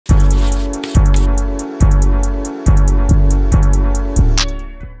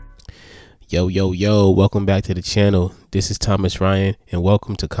Yo, welcome back to the channel. This is Thomas Ryan and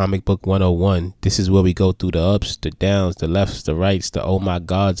welcome to Comic Book 101. This is where we go through the ups, the downs, the lefts, the rights, the oh my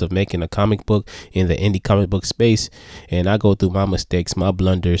gods of making a comic book in the indie comic book space. And I go through my mistakes, my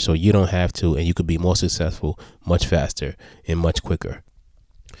blunders, so you don't have to, and you could be more successful much faster and much quicker.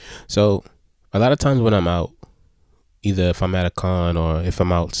 So a lot of times when I'm out, either if I'm at a con or if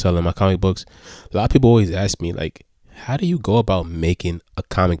I'm out selling my comic books, a lot of people always ask me, like, how do you go about making a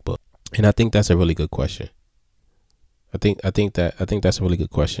comic book? And I think that's a really good question. I think that's a really good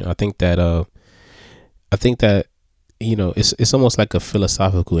question. I think that it's almost like a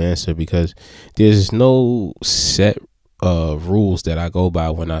philosophical answer, because there's no set rules that I go by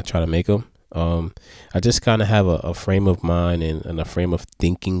when I try to make them. I just kind of have a frame of mind and a frame of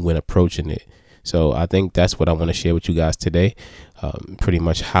thinking when approaching it. So I think that's what I want to share with you guys today. Pretty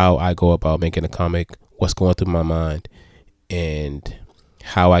much how I go about making a comic, what's going through my mind, and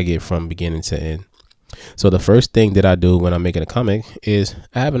how I get from beginning to end. So the first thing that I do when I'm making a comic is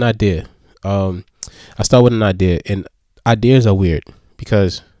I have an idea. I start with an idea, and ideas are weird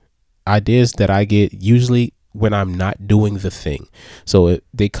because ideas that I get usually when I'm not doing the thing. So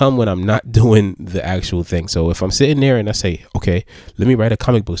they come when I'm not doing the actual thing. So if I'm sitting there and I say, okay, let me write a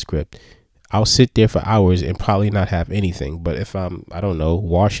comic book script, I'll sit there for hours and probably not have anything. But if I don't know,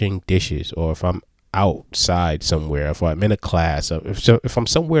 washing dishes, or if I'm outside somewhere, if I'm in a class, if I'm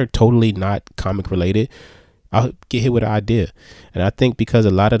somewhere totally not comic related, I'll get hit with an idea. And I think because a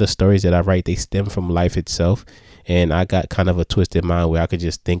lot of the stories that I write, they stem from life itself, and I got kind of a twisted mind where I could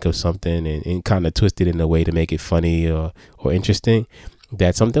just think of something and kind of twist it in a way to make it funny or interesting,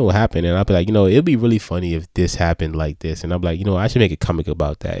 that something will happen and I'll be like, it'd be really funny if this happened like this, and I'm like, I should make a comic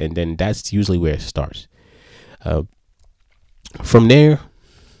about that. And then that's usually where it starts. From there,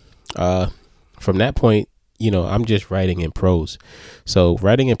 from that point, I'm just writing in prose. So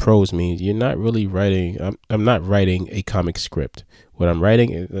writing in prose means you're not really writing. I'm not writing a comic script. What I'm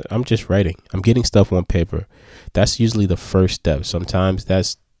writing is I'm just writing. I'm getting stuff on paper. That's usually the first step. Sometimes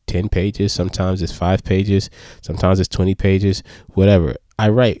that's 10 pages. Sometimes it's 5 pages. Sometimes it's 20 pages, whatever. I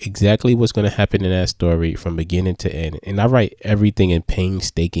write exactly what's going to happen in that story from beginning to end. And I write everything in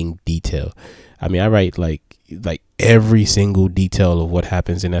painstaking detail. I mean, I write like every single detail of what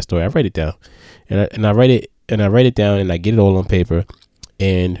happens in that story. I write it down, and I write it down, and I get it all on paper.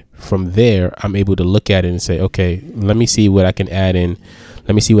 And from there, I'm able to look at it and say, okay, let me see what I can add in.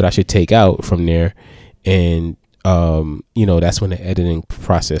 Let me see what I should take out from there. And, that's when the editing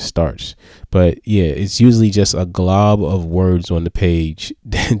process starts. But yeah, it's usually just a glob of words on the page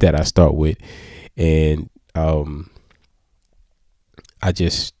that I start with. And, I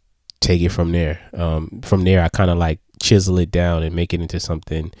just take it from there. From there, I kind of like chisel it down and make it into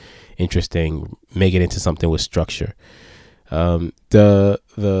something interesting, make it into something with structure.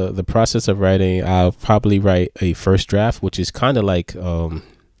 The process of writing, I'll probably write a first draft, which is kind of like,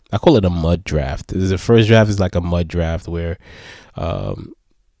 I call it a mud draft. The first draft is like a mud draft where,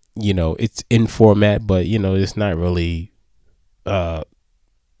 it's in format, but it's not really,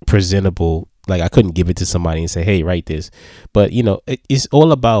 presentable. Like I couldn't give it to somebody and say, hey, write this, but it's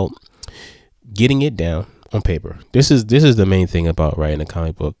all about getting it down on paper. This is the main thing about writing a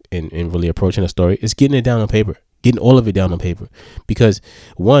comic book and really approaching a story, is getting it down on paper, getting all of it down on paper. Because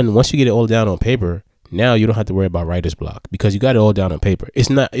once you get it all down on paper, now you don't have to worry about writer's block, because you got it all down on paper. It's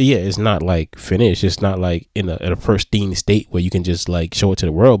not like finished. It's not like in a pristine state where you can just like show it to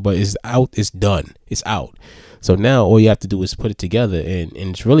the world, but it's out, it's done, it's out. So now all you have to do is put it together, and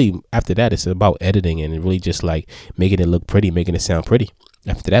it's really, after that, it's about editing and really just like making it look pretty, making it sound pretty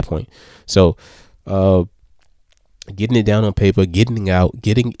after that point. So getting it down on paper, getting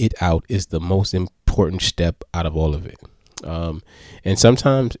it out is the most important step out of all of it. And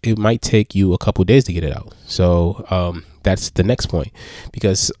sometimes it might take you a couple days to get it out. So that's the next point,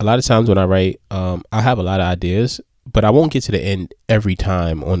 because a lot of times when I write, I have a lot of ideas, but I won't get to the end every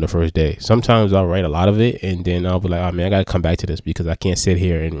time on the first day. Sometimes I'll write a lot of it, and then I'll be like, oh man, I got to come back to this because I can't sit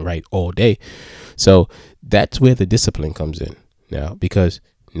here and write all day. So that's where the discipline comes in now, because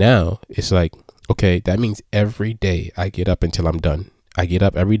now it's like, okay, that means every day I get up until I'm done. I get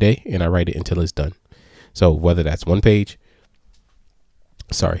up every day and I write it until it's done. So whether that's one page,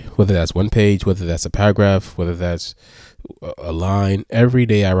 whether that's a paragraph, whether that's a line, every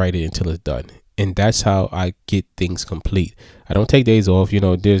day I write it until it's done. And that's how I get things complete. I don't take days off.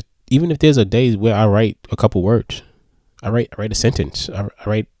 Even if there's a day where I write a couple words, I write a sentence, I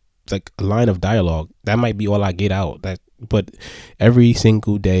write like a line of dialogue. That might be all I get out. But every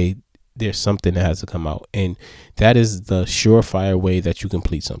single day there's something that has to come out, and that is the surefire way that you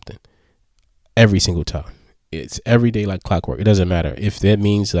complete something every single time. It's every day like clockwork. It doesn't matter if that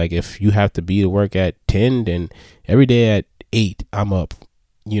means like if you have to be to work at 10, then every day at 8 I'm up.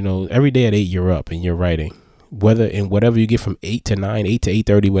 You know, every day at 8 you're up and you're writing. Whether in whatever you get from 8 to 9, 8 to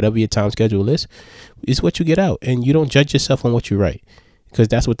 8:30, whatever your time schedule is what you get out, and you don't judge yourself on what you write, because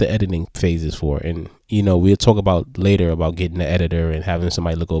that's what the editing phase is for. And you know, we'll talk about later about getting the editor and having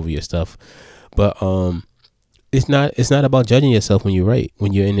somebody look over your stuff, but it's not about judging yourself when you write.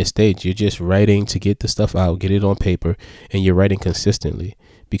 When you're in this stage, you're just writing to get the stuff out, get it on paper, and you're writing consistently,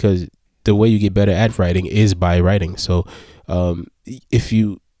 because the way you get better at writing is by writing. So if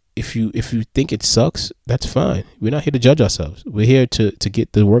you think it sucks, that's fine. We're not here to judge ourselves. We're here to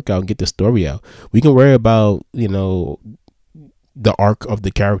get the work out and get the story out. We can worry about, you know, the arc of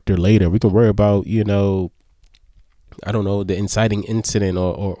the character later. We can worry about, you know, I don't know, the inciting incident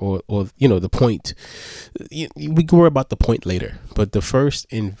or you know, the point. We can worry about the point later. But the first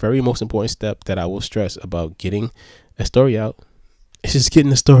and very most important step that I will stress about getting a story out is just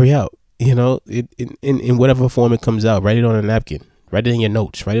getting the story out. You know, in whatever form it comes out. Write it on a napkin. Write it in your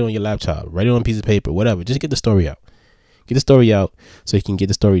notes. Write it on your laptop. Write it on a piece of paper. Whatever. Just get the story out. Get the story out so you can get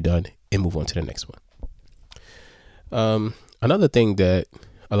the story done and move on to the next one. Another thing that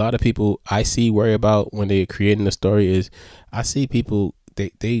a lot of people I see worry about when they're creating a story is I see people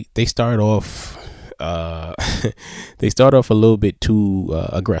they start off they start off a little bit too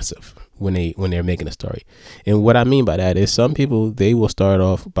aggressive when they're making a story. And what I mean by that is some people, they will start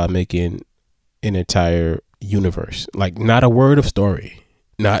off by making an entire universe, like not a word of story,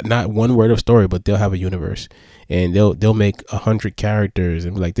 not one word of story, but they'll have a universe, and they'll make 100 characters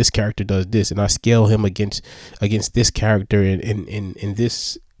and be like, this character does this, and I scale him against this character in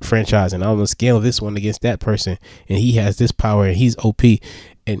this franchise, and I'm gonna scale this one against that person, and he has this power and he's OP.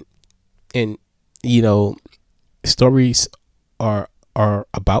 And you know, stories are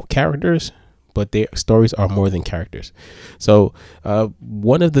about characters, but their stories are more than characters. So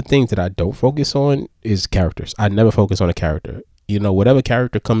one of the things that I don't focus on is characters. I never focus on a character. You know, whatever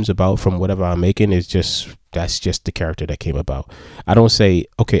character comes about from whatever I'm making is that's just the character that came about. I don't say,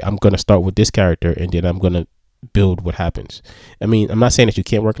 okay, I'm going to start with this character and then I'm going to build what happens. I mean, I'm not saying that you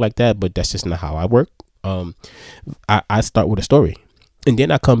can't work like that, but that's just not how I work. I start with a story, and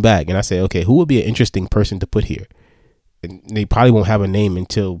then I come back and I say, okay, who would be an interesting person to put here? And they probably won't have a name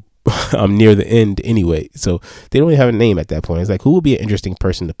until I'm near the end anyway. So they don't even have a name at that point. It's like, who would be an interesting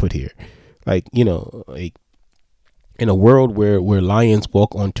person to put here? Like, you know, like in a world where lions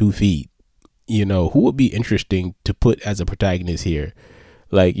walk on 2 feet, you know, who would be interesting to put as a protagonist here?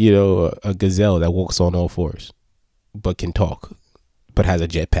 Like, you know, a gazelle that walks on all fours, but can talk, but has a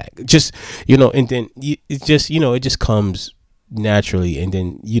jetpack. Just, you know, and then it's just, you know, it just comes naturally, and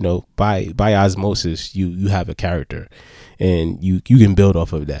then, you know, by osmosis you have a character, and you can build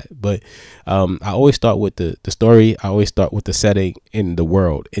off of that. But I always start with the story. I always start with the setting in the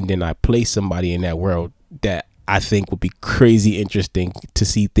world, and then I place somebody in that world that I think would be crazy interesting to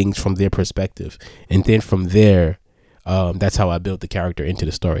see things from their perspective, and then from there, that's how I build the character into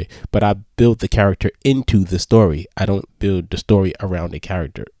the story. But I build the character into the story. I don't build the story around the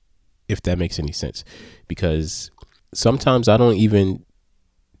character, if that makes any sense, because sometimes I don't even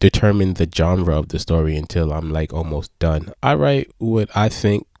determine the genre of the story until I'm like almost done. I write what I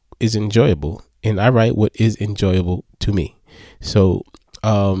think is enjoyable, and I write what is enjoyable to me. So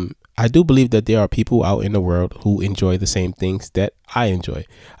I do believe that there are people out in the world who enjoy the same things that I enjoy.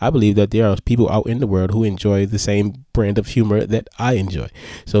 I believe that there are people out in the world who enjoy the same brand of humor that I enjoy.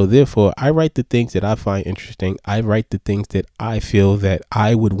 So therefore, I write the things that I find interesting. I write the things that I feel that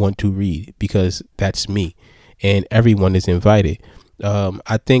I would want to read, because that's me, and everyone is invited.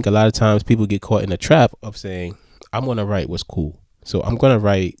 I think a lot of times people get caught in a trap of saying, I'm going to write what's cool. So I'm going to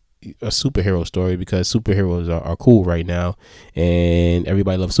write a superhero story because superheroes are cool right now, and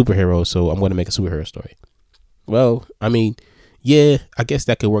everybody loves superheroes, so I'm going to make a superhero story. Well, I mean, yeah, I guess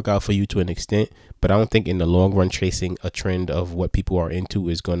that could work out for you to an extent, but I don't think in the long run chasing a trend of what people are into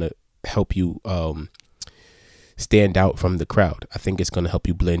is going to help you stand out from the crowd. I think it's going to help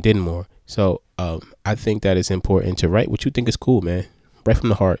you blend in more. So I think that it's important to write what you think is cool, man. Write from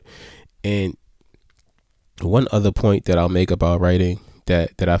the heart. And one other point that I'll make about writing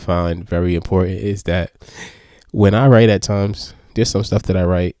that I find very important is that when I write at times, there's some stuff that I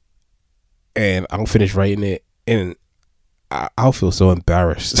write and I'll finish writing it and I'll feel so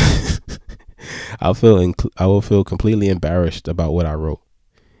embarrassed. I will feel completely embarrassed about what I wrote,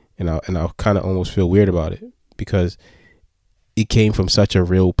 and I'll kind of almost feel weird about it, because it came from such a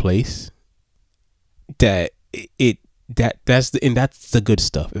real place that it that's the good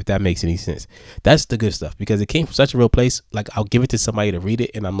stuff, if that makes any sense. That's the good stuff, because it came from such a real place. Like, I'll give it to somebody to read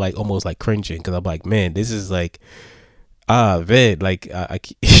it and I'm like almost like cringing, because I'm like, man, this is like, man, like I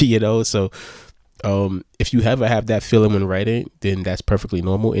you know. So if you ever have that feeling when writing, then that's perfectly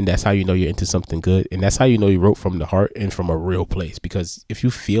normal, and that's how you know you're into something good, and that's how you know you wrote from the heart and from a real place. Because if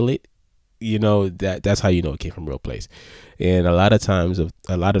you feel it, you know, that's how you know it came from a real place. And a lot of times, of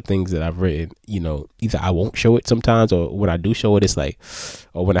a lot of things that I've written, you know, either I won't show it sometimes, or when I do show it, it's like,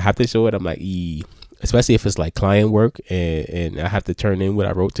 or when I have to show it, I'm like, especially if it's like client work and I have to turn in what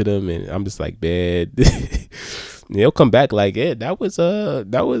I wrote to them, and I'm just like, man, they'll come back like, yeah, that was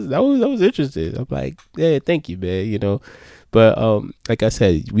interesting. I'm like, yeah, thank you, man, you know. But like I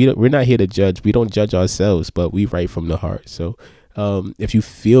said, we're not here to judge. We don't judge ourselves, but we write from the heart. So if you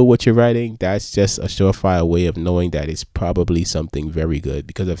feel what you're writing, that's just a surefire way of knowing that it's probably something very good,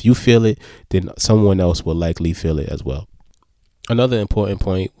 because if you feel it, then someone else will likely feel it as well. Another important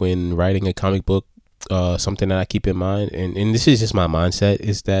point when writing a comic book, something that I keep in mind, and this is just my mindset,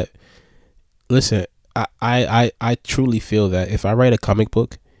 is that, listen, I truly feel that if I write a comic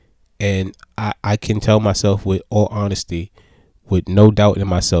book and I can tell myself with all honesty, with no doubt in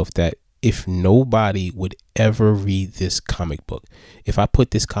myself, that if nobody would ever read this comic book, if I put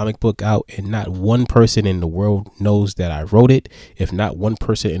this comic book out and not one person in the world knows that I wrote it, if not one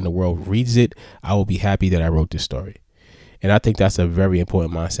person in the world reads it, I will be happy that I wrote this story. And I think that's a very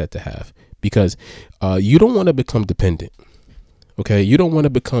important mindset to have, because you don't want to become dependent. Okay, you don't want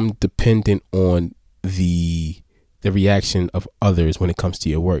to become dependent on the reaction of others when it comes to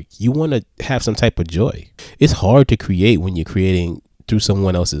your work. You want to have some type of joy. It's hard to create when you're creating through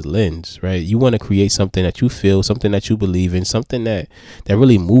someone else's lens, right? You want to create something that you feel, something that you believe in, something that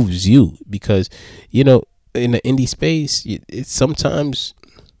really moves you, because, you know, in the indie space, it's sometimes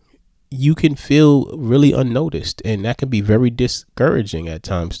you can feel really unnoticed, and that can be very discouraging at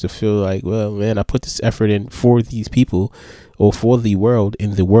times, to feel like, well, man, I put this effort in for these people or for the world,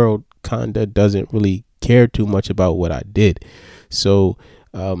 and the world kind of doesn't really care too much about what I did. So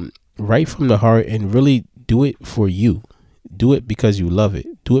write from the heart and really do it for you. Do it because you love it.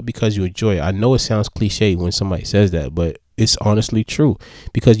 Do it because you enjoy it. I know it sounds cliche when somebody says that, but it's honestly true,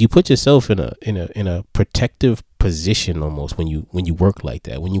 because you put yourself in a protective position almost when you work like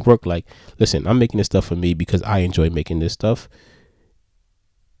that. When you work like, listen, I'm making this stuff for me because I enjoy making this stuff.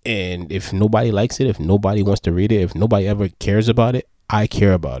 And if nobody likes it, if nobody wants to read it, if nobody ever cares about it, I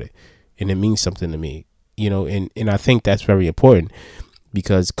care about it, and it means something to me, you know. And I think that's very important,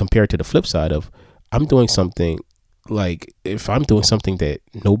 because compared to the flip side of, I'm doing something, like, if I'm doing something that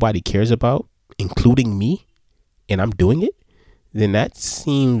nobody cares about, including me, and I'm doing it, then that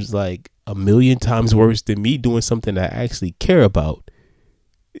seems like a million times worse than me doing something that I actually care about,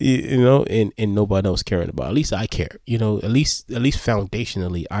 you know, and nobody else caring about. At least I care, you know, at least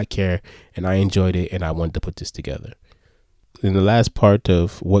foundationally I care, and I enjoyed it, and I wanted to put this together. And the last part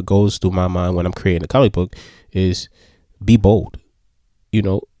of what goes through my mind when I'm creating a comic book is be bold, you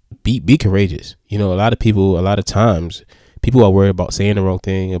know, be courageous. You know, a lot of times people are worried about saying the wrong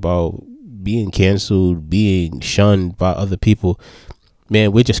thing, about being canceled, being shunned by other people.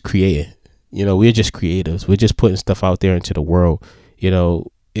 Man, we're just creating, you know, we're just creatives. We're just putting stuff out there into the world, you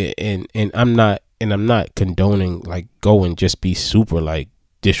know, and I'm not condoning like go and just be super like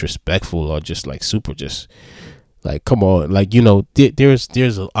disrespectful, or just like super, just like, come on, like, you know,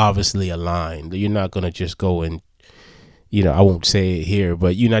 there's obviously a line that you're not going to just go and, you know, I won't say it here,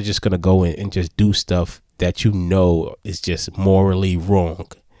 but you're not just going to go in and just do stuff that you know is just morally wrong.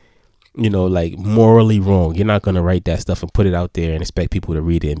 You know, like morally wrong. You're not going to write that stuff and put it out there and expect people to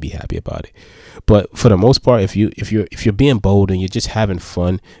read it and be happy about it. But for the most part, if you're being bold and you're just having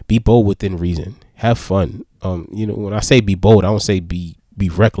fun, be bold within reason. Have fun. You know, when I say be bold, I don't say be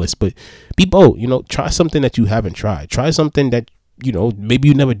reckless, but be bold. You know, try something that you haven't tried. Try something that, you know, maybe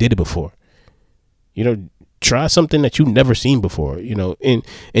you never did it before. You know, try something that you've never seen before, you know, and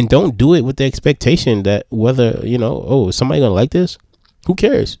don't do it with the expectation that whether, you know, oh, is somebody gonna like this? Who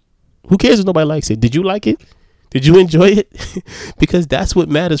cares? Who cares if nobody likes it? Did you like it? Did you enjoy it? Because that's what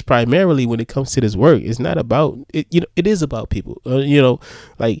matters primarily when it comes to this work. It's not about it. You know, it is about people. You know,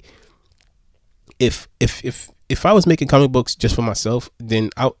 like if I was making comic books just for myself, then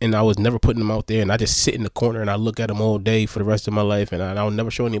I was never putting them out there, and I just sit in the corner and I look at them all day for the rest of my life, and I'll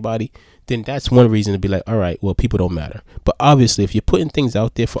never show anybody, then that's one reason to be like, all right, well, people don't matter. But obviously, if you're putting things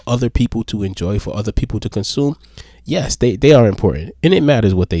out there for other people to enjoy, for other people to consume, yes, they are important, and it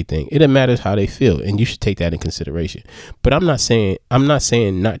matters what they think. It matters how they feel, and you should take that in consideration. But I'm not saying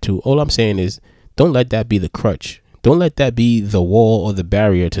not to. All I'm saying is, don't let that be the crutch. Don't let that be the wall or the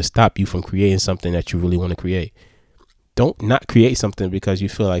barrier to stop you from creating something that you really want to create. Don't not create something because you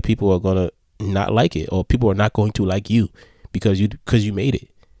feel like people are gonna not like it, or people are not going to like you because you made it.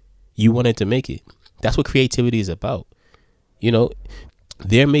 You wanted to make it. That's what creativity is about. You know,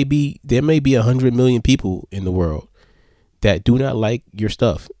 there may be 100 million people in the world that do not like your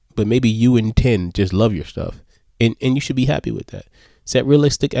stuff, but maybe you and 10 just love your stuff, and you should be happy with that. Set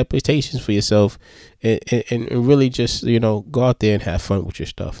realistic expectations for yourself, and really just, go out there and have fun with your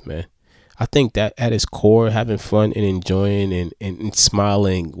stuff, man. I think that at its core, having fun and enjoying and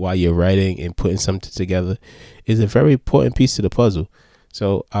smiling while you're writing and putting something together is a very important piece to the puzzle.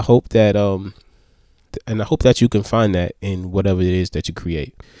 So I hope that you can find that in whatever it is that you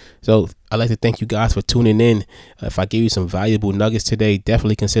create. So I'd like to thank you guys for tuning in. If I gave you some valuable nuggets today,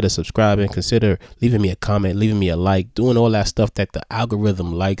 definitely consider subscribing, consider leaving me a comment, leaving me a like, doing all that stuff that the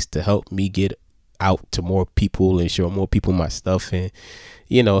algorithm likes to help me get out to more people and show more people my stuff, and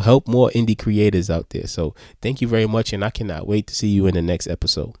help more indie creators out there. So thank you very much, and I cannot wait to see you in the next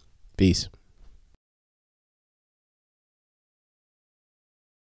episode. Peace.